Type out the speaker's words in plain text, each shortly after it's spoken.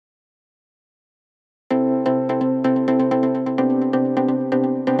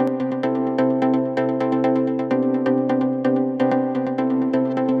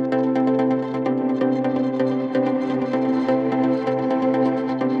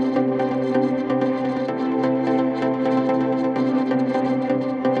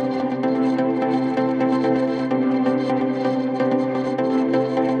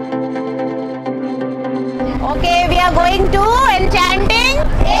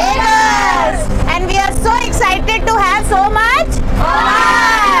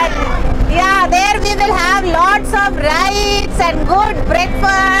and good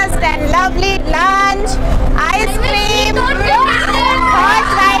breakfast and lovely lunch, ice cream,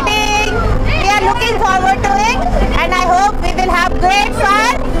 horse riding. We are looking forward to it, and I hope we will have great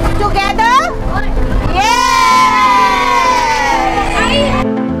fun together. Yeah!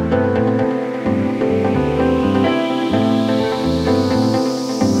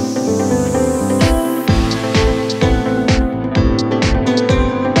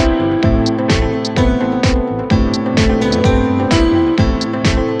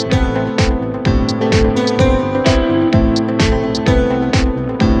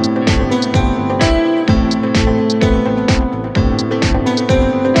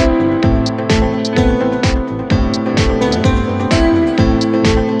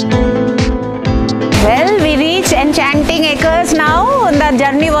 Enchanting Acres now. The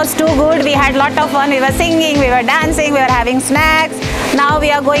journey was too good. We had lot of fun. We were singing, we were dancing, we were having snacks. Now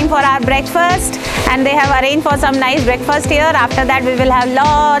we are going for our breakfast, and they have arranged for some nice breakfast here. After that we will have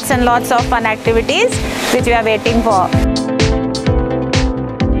lots and lots of fun activities which we are waiting for.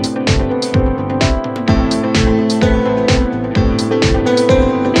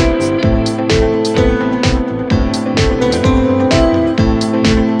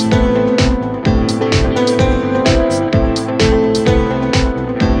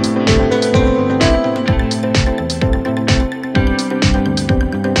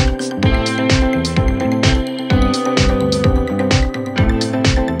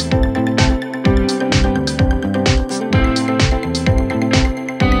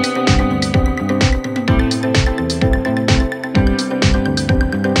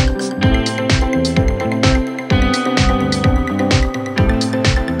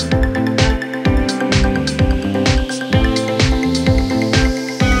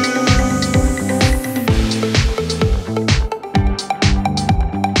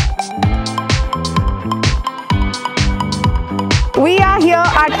 We are here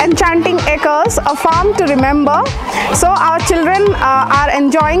at Enchanting Acres, a farm to remember. So our children are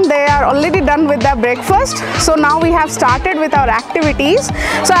enjoying. They are already done with their breakfast. So now we have started with our activities.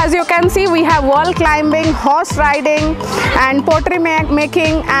 So as you can see, we have wall climbing, horse riding, and pottery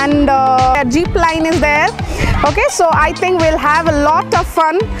making, and a jeep line is there. Okay, so I think we'll have a lot of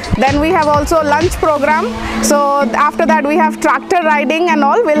fun. Then we have also a lunch program. So after that we have tractor riding and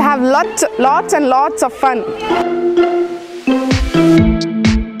all. We'll have lots and lots of fun.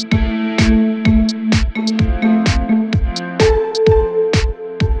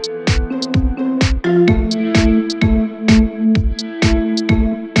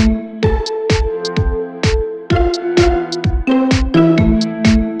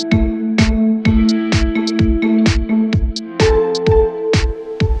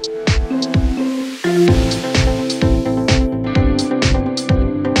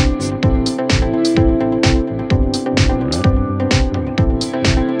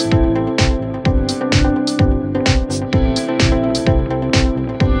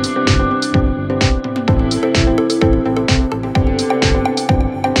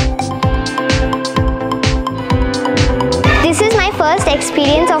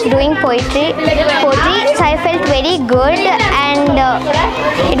 Experience of doing poetry, so I felt very good, and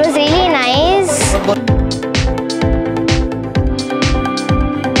it was really nice.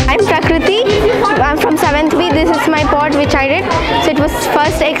 I'm Prakriti. I'm from 7th B. This is my pot which I did. So it was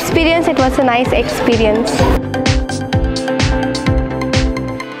first experience. It was a nice experience.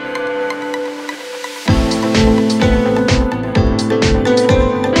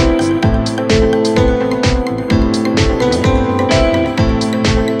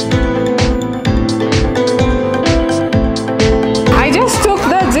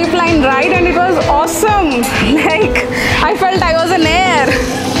 Ride, and it was awesome. Like, I felt I was in air.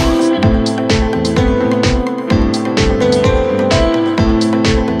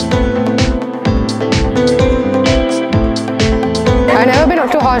 I've never been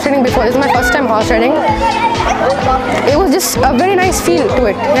up to horse riding before. This is my first time horse riding. It was just a very nice feel to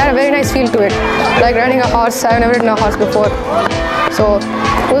it. It had a very nice feel to it. Like riding a horse. I've never ridden a horse before. So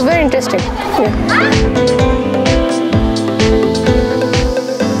it was very interesting. Yeah.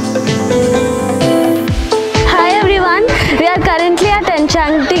 We are currently at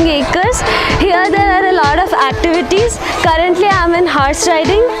Enchanting Acres. Here there are a lot of activities. Currently I am in horse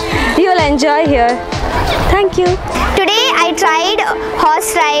riding. You will enjoy here. Thank you. Today I tried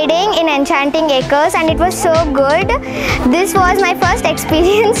horse riding in Enchanting Acres, and it was so good. This was my first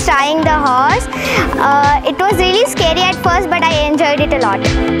experience trying the horse. It was really scary at first, but I enjoyed it a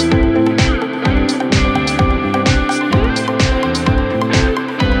lot.